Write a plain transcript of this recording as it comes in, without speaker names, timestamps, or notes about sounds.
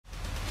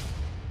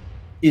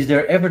Is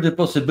there ever the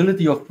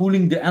possibility of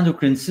pulling the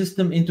endocrine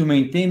system into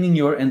maintaining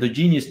your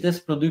endogenous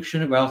test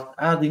production while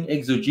adding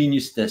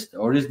exogenous test,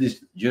 or is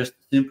this just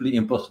simply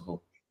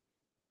impossible?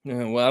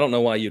 Yeah, well, I don't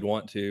know why you'd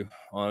want to,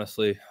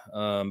 honestly,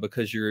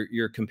 because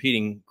you're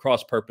competing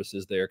cross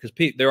purposes there.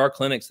 Because there are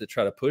clinics that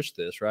try to push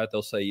this, right?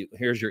 They'll say,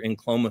 "Here's your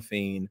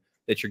enclomiphene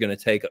that you're going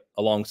to take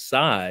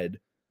alongside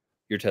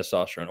your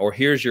testosterone, or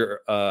here's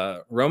your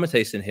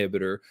aromatase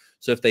inhibitor."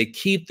 So if they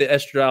keep the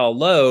estradiol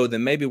low,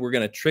 then maybe we're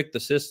going to trick the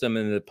system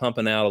into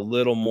pumping out a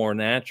little more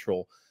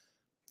natural.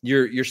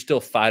 You're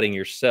still fighting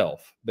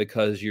yourself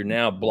because you're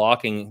now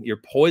blocking, you're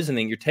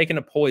poisoning, you're taking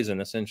a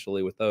poison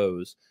essentially with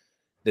those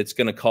that's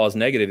going to cause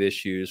negative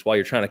issues while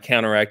you're trying to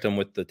counteract them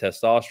with the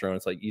testosterone.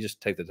 It's like you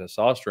just take the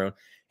testosterone.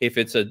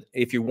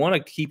 If you want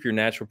to keep your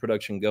natural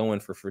production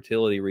going for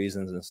fertility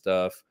reasons and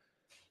stuff,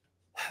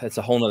 that's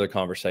a whole nother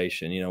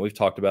conversation. You know, we've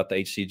talked about the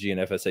HCG and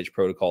FSH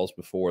protocols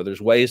before.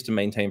 There's ways to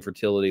maintain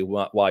fertility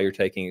while you're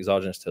taking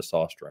exogenous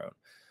testosterone.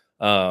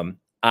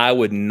 I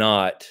would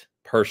not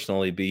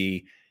personally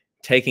be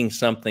taking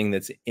something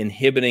that's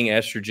inhibiting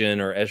estrogen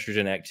or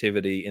estrogen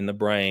activity in the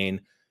brain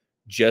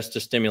just to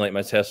stimulate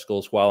my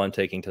testicles while I'm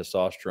taking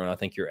testosterone. I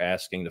think you're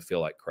asking to feel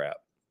like crap,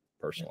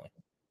 personally.